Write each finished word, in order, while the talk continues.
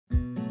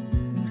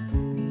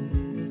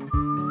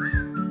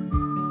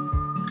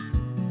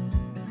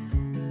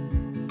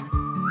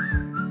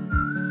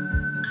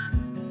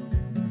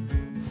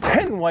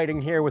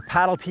Whiting here with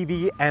Paddle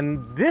TV,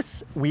 and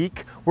this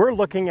week we're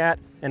looking at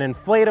an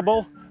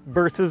inflatable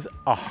versus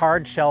a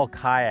hard shell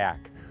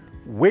kayak.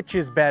 Which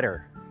is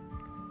better?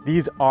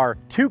 These are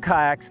two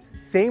kayaks,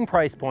 same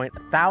price point,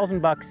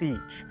 $1,000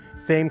 each,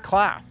 same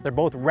class. They're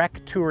both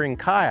rec touring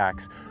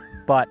kayaks,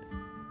 but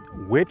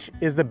which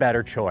is the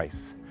better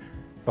choice?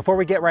 Before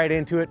we get right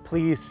into it,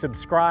 please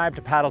subscribe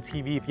to Paddle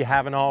TV if you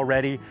haven't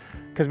already,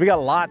 because we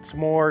got lots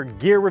more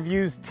gear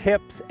reviews,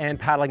 tips, and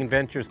paddling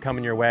adventures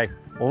coming your way.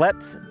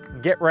 Let's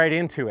get right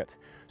into it.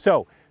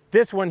 So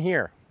this one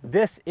here,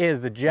 this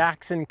is the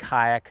Jackson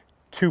Kayak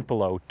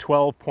Tupelo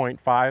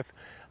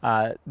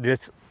 12.5.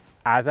 This,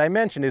 as I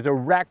mentioned, is a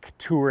rec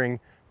touring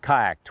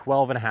kayak,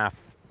 12.5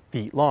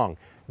 feet long.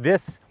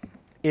 This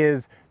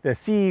is the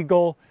Sea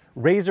Eagle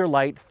Razor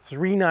Light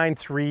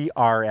 393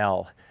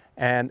 RL.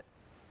 And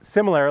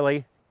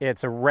similarly,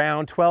 it's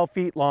around 12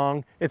 feet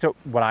long. It's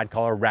what I'd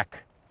call a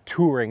rec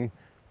touring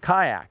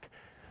kayak.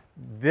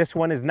 This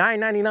one is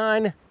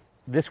 $9.99.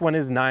 This one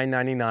is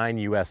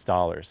 $9.99 US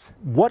dollars.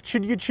 What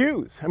should you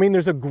choose? I mean,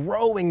 there's a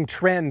growing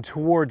trend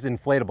towards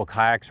inflatable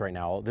kayaks right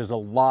now. There's a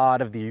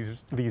lot of these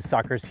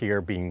suckers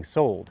here being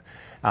sold.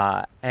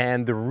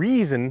 And the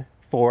reason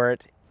for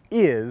it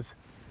is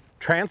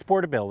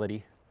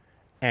transportability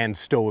and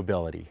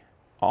stowability.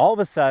 All of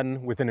a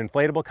sudden, with an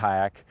inflatable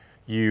kayak,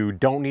 you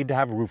don't need to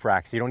have roof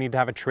racks, you don't need to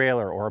have a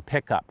trailer or a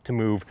pickup to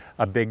move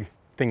a big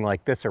thing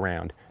like this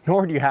around,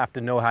 nor do you have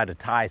to know how to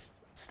tie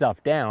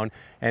stuff down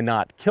and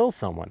not kill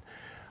someone.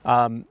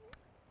 You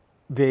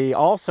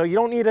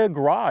don't need a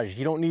garage,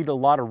 you don't need a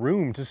lot of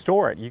room to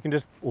store it. You can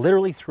just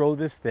literally throw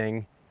this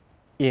thing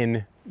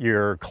in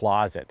your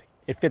closet.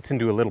 It fits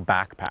into a little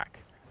backpack.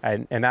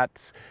 And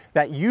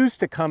that used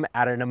to come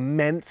at an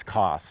immense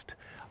cost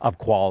of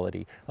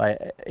quality.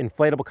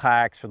 Inflatable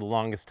kayaks for the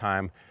longest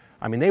time,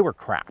 I mean, they were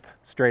crap.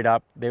 Straight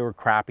up, they were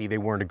crappy. They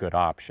weren't a good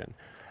option.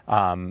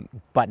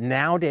 But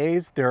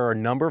nowadays, there are a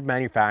number of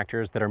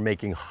manufacturers that are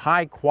making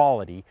high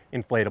quality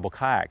inflatable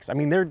kayaks. I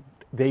mean,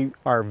 they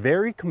are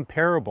very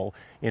comparable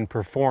in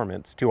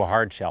performance to a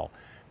hard shell,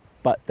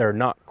 but they're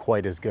not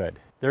quite as good.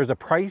 There's a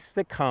price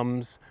that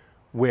comes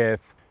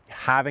with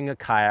having a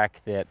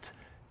kayak that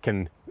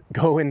can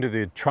go into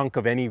the trunk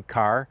of any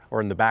car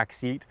or in the back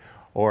seat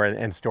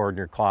and stored in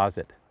your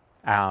closet.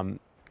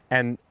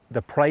 And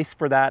the price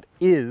for that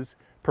is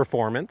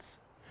performance,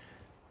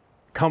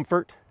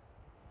 comfort,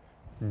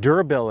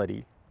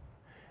 durability,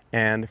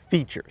 and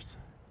features.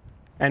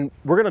 And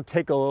we're going to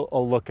take a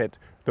look at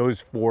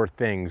those four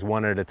things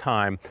one at a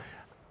time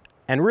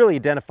and really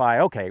identify,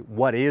 okay,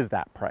 what is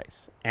that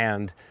price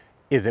and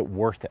is it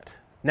worth it?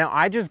 Now,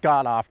 I just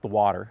got off the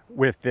water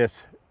with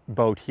this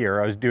boat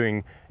here. I was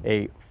doing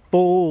a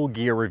full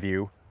gear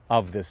review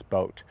of this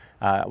boat.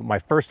 My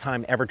first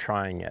time ever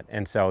trying it.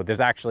 And so there's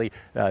actually,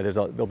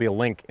 there'll be a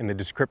link in the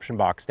description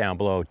box down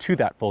below to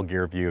that full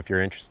gear review if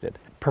you're interested.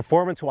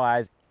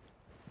 Performance-wise,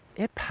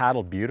 it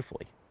paddled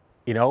beautifully.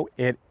 You know,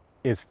 it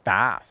is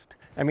fast.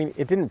 I mean,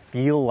 it didn't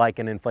feel like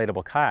an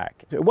inflatable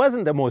kayak. It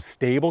wasn't the most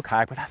stable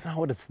kayak, but that's not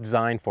what it's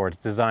designed for. It's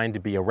designed to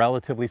be a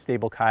relatively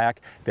stable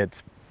kayak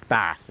that's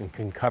fast and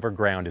can cover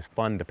ground, is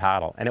fun to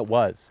paddle, and it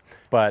was.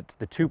 But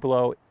the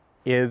Tupelo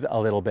is a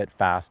little bit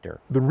faster.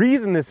 The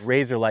reason this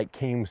Razor Light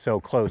came so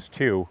close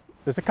too,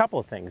 there's a couple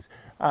of things.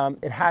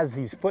 It has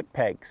these foot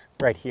pegs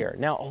right here.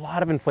 Now, a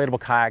lot of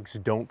inflatable kayaks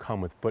don't come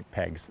with foot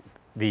pegs.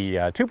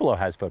 The Tupelo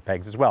has foot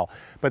pegs as well,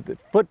 but the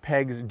foot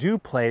pegs do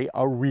play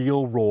a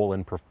real role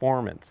in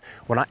performance.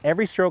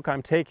 Every stroke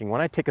I'm taking, when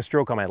I take a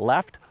stroke on my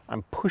left,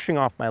 I'm pushing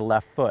off my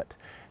left foot.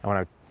 And when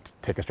I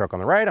take a stroke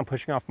on the right, I'm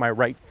pushing off my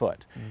right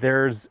foot.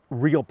 There's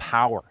real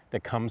power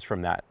that comes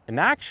from that. And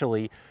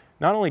actually,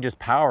 not only just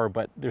power,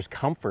 but there's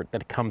comfort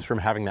that comes from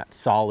having that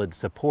solid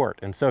support.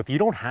 And so if you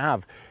don't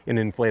have an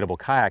inflatable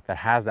kayak that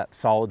has that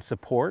solid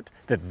support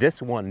that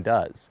this one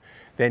does,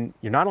 then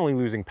you're not only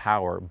losing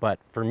power, but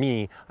for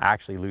me, I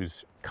actually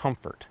lose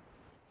comfort.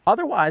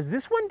 Otherwise,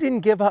 this one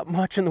didn't give up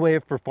much in the way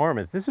of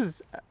performance. This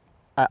was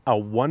a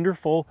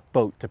wonderful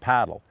boat to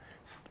paddle.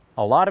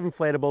 A lot of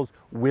inflatables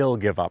will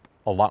give up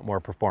a lot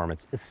more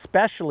performance,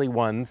 especially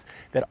ones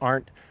that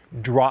aren't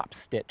drop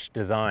stitch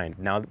designed.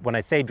 Now, when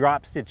I say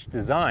drop stitch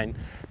design,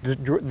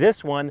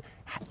 this one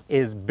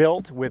is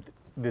built with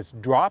this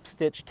drop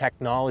stitch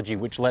technology,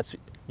 which lets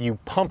you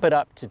pump it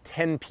up to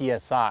 10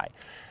 PSI.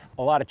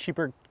 A lot of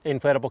cheaper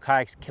inflatable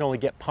kayaks can only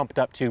get pumped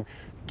up to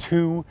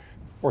 2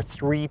 or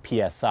 3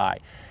 PSI.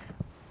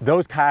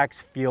 Those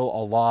kayaks feel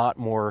a lot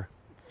more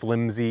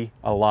flimsy,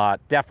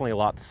 definitely a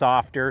lot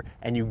softer,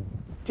 and you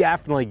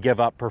definitely give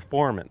up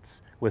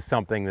performance with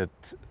something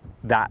that's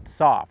that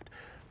soft.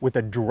 With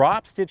a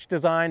drop stitch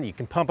design, you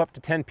can pump up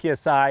to 10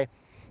 PSI.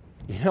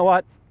 You know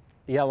what?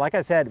 Yeah, like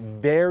I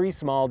said, very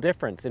small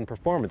difference in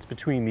performance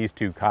between these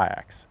two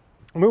kayaks.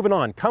 Moving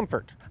on,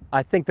 comfort.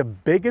 I think the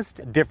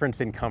biggest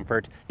difference in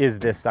comfort is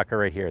this sucker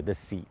right here, this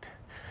seat.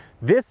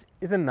 This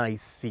is a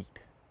nice seat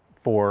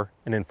for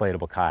an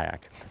inflatable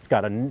kayak. It's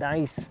got a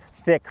nice,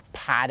 thick,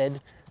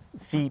 padded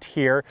seat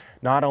here.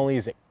 Not only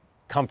is it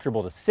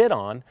comfortable to sit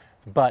on,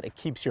 but it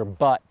keeps your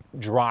butt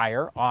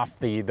drier off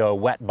the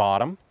wet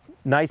bottom.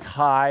 Nice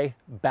high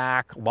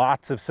back,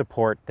 lots of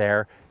support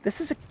there.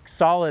 This is a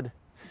solid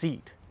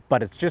seat,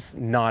 but it's just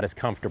not as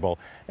comfortable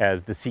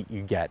as the seat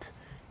you get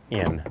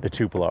in the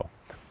Tupelo.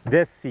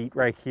 This seat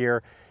right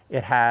here,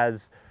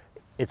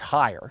 it's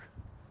higher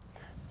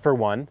for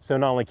one, so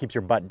not only keeps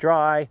your butt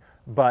dry,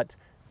 but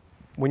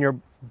when your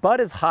butt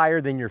is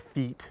higher than your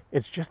feet,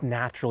 it's just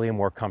naturally a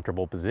more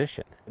comfortable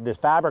position. The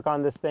fabric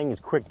on this thing is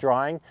quick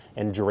drying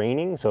and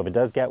draining, so if it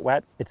does get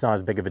wet, it's not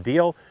as big of a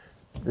deal.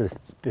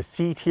 The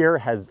seat here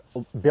has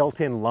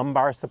built-in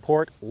lumbar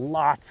support,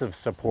 lots of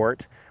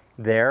support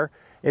there.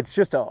 It's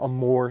just a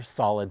more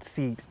solid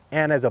seat.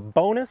 And as a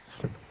bonus,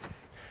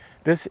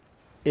 this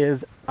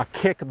is a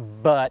kick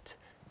butt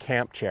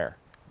camp chair.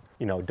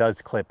 You know, it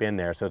does clip in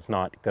there, so it's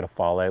not gonna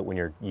fall out when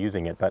you're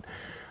using it, but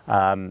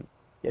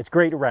it's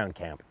great around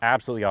camp,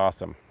 absolutely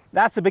awesome.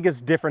 That's the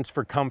biggest difference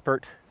for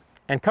comfort,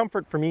 and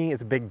comfort for me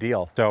is a big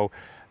deal. So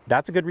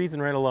that's a good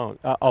reason right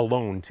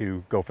alone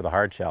to go for the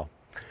Hardshell.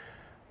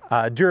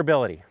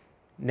 Durability.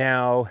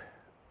 Now,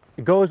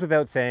 it goes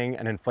without saying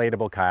an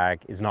inflatable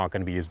kayak is not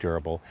going to be as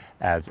durable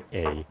as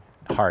a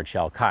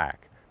Hardshell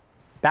kayak.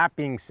 That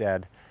being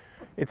said,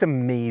 it's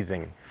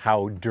amazing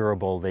how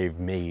durable they've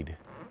made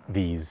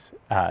these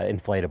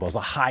inflatables,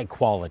 the high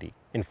quality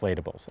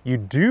inflatables. You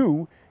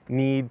do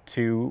need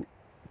to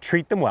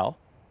treat them well,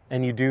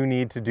 and you do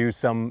need to do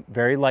some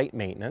very light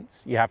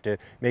maintenance. You have to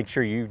make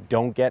sure you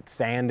don't get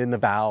sand in the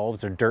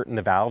valves or dirt in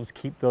the valves.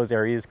 Keep those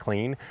areas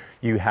clean.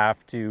 You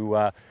have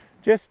to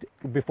just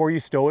before you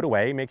stow it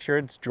away, make sure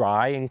it's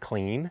dry and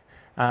clean.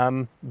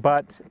 And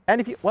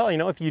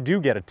if you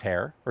do get a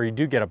tear or you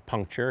do get a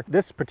puncture,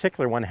 this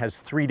particular one has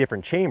 3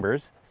 different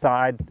chambers,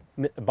 side,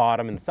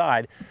 bottom, and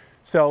side.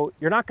 So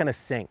you're not going to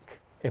sink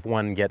if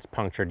one gets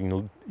punctured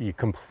and you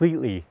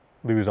completely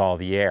lose all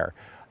the air.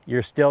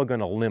 You're still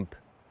going to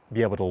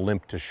be able to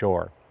limp to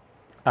shore.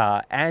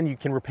 And you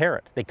can repair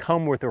it. They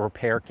come with a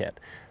repair kit.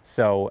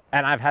 So,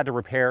 and I've had to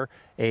repair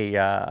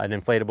an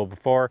inflatable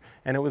before,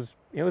 and it was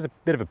a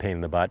bit of a pain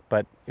in the butt,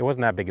 but it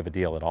wasn't that big of a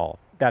deal at all.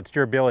 That's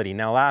durability.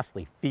 Now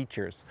lastly,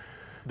 features.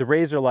 The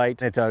Razor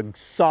Light, it's a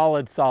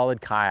solid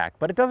kayak,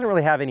 but it doesn't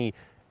really have any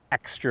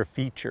extra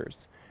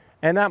features.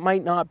 And that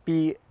might not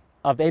be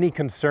of any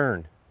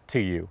concern to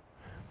you.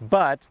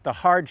 But the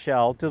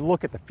Hardshell, to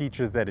look at the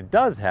features that it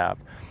does have,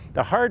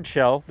 the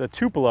Hardshell, the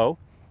Tupelo,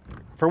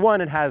 for one,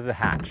 it has a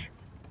hatch.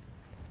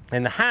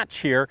 And the hatch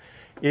here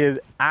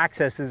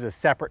accesses a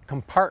separate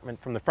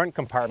compartment from the front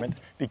compartment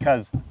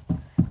because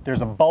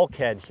there's a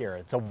bulkhead here.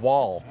 It's a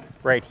wall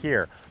right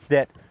here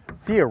that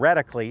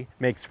theoretically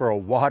makes for a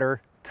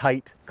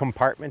watertight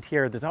compartment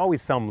here. There's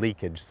always some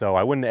leakage, so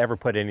I wouldn't ever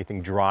put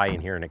anything dry in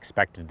here and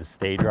expect it to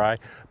stay dry.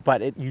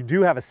 But you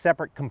do have a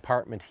separate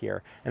compartment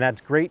here, and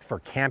that's great for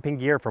camping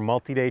gear, for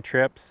multi-day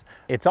trips.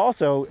 It's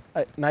also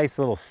a nice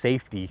little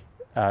safety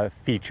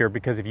feature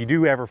because if you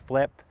do ever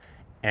flip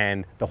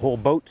and the whole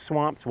boat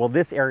swamps, well,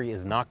 this area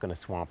is not going to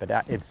swamp.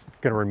 It's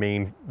going to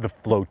remain the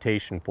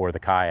flotation for the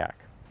kayak.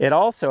 It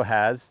also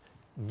has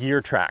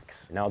gear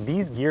tracks. Now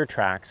these gear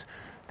tracks,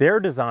 they're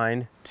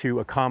designed to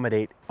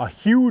accommodate a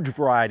huge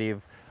variety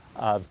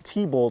of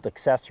T-bolt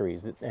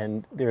accessories,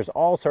 and there's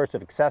all sorts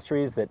of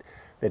accessories that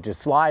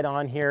just slide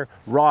on here: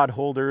 rod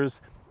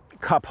holders,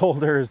 cup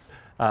holders,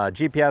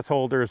 GPS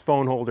holders,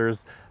 phone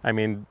holders. I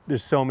mean,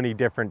 there's so many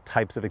different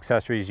types of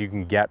accessories you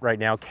can get right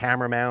now.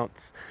 Camera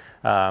mounts.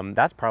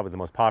 That's probably the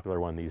most popular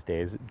one these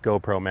days,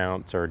 GoPro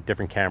mounts or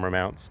different camera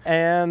mounts.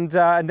 And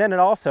then it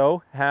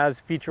also has,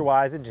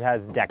 feature-wise, it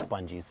has deck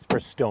bungees for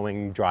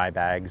stowing dry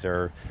bags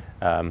or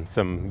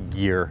some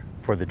gear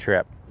for the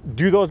trip.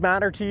 Do those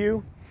matter to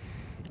you?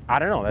 I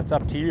don't know, that's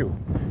up to you.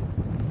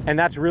 And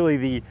that's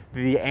really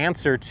the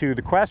answer to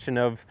the question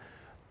of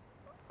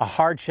a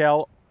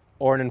Hardshell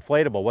or an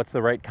inflatable. What's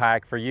the right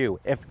kayak for you?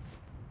 If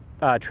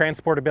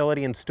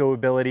transportability and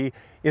stowability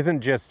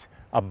isn't just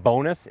a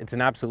bonus, it's an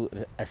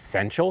absolute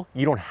essential.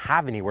 You don't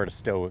have anywhere to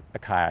stow a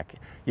kayak.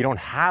 You don't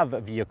have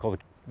a vehicle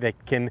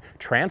that can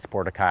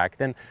transport a kayak,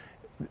 then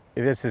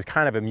this is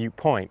kind of a moot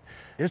point.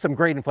 There's some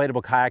great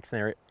inflatable kayaks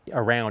there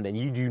around, and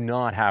you do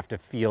not have to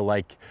feel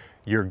like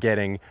you're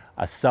getting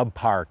a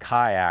subpar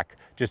kayak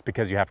just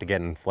because you have to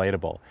get an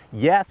inflatable.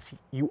 Yes,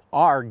 you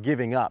are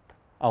giving up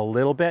a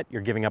little bit.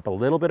 You're giving up a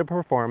little bit of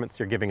performance,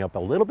 you're giving up a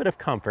little bit of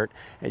comfort,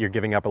 and you're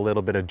giving up a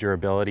little bit of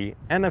durability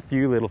and a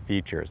few little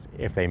features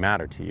if they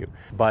matter to you.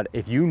 But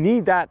if you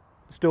need that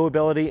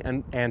stowability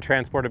and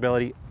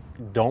transportability,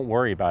 don't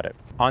worry about it.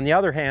 On the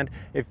other hand,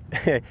 if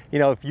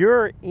if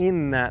you're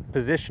in that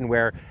position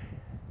where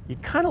you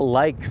kind of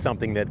like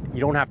something that you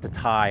don't have to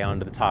tie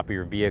onto the top of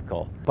your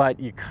vehicle, but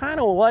you kind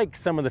of like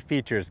some of the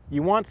features,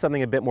 you want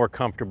something a bit more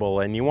comfortable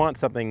and you want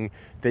something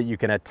that you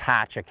can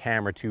attach a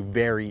camera to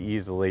very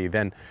easily,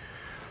 then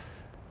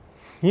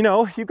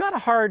you've got a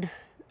hard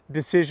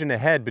decision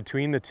ahead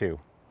between the two.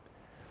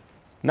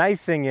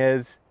 Nice thing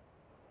is,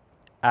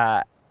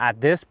 at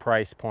this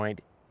price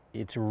point,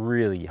 it's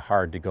really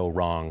hard to go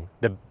wrong.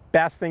 The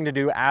best thing to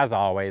do, as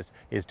always,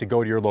 is to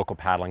go to your local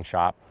paddling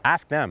shop.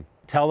 Ask them.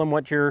 Tell them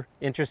what you're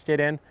interested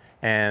in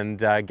and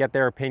get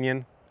their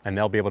opinion, and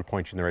they'll be able to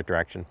point you in the right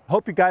direction.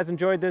 Hope you guys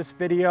enjoyed this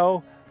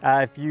video.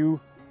 If you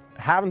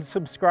haven't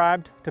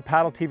subscribed to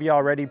Paddle TV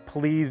already,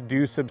 please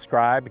do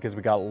subscribe, because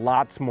we got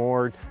lots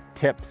more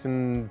tips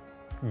and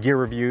gear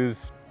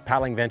reviews,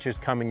 paddling ventures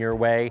coming your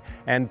way.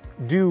 And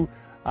do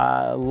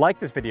like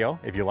this video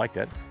if you liked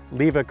it.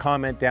 Leave a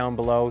comment down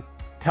below.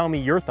 Tell me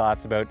your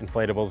thoughts about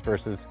inflatables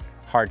versus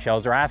hard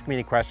shells, or ask me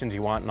any questions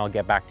you want, and I'll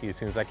get back to you as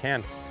soon as I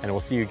can. And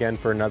we'll see you again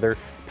for another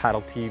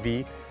Paddle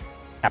TV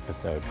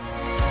episode.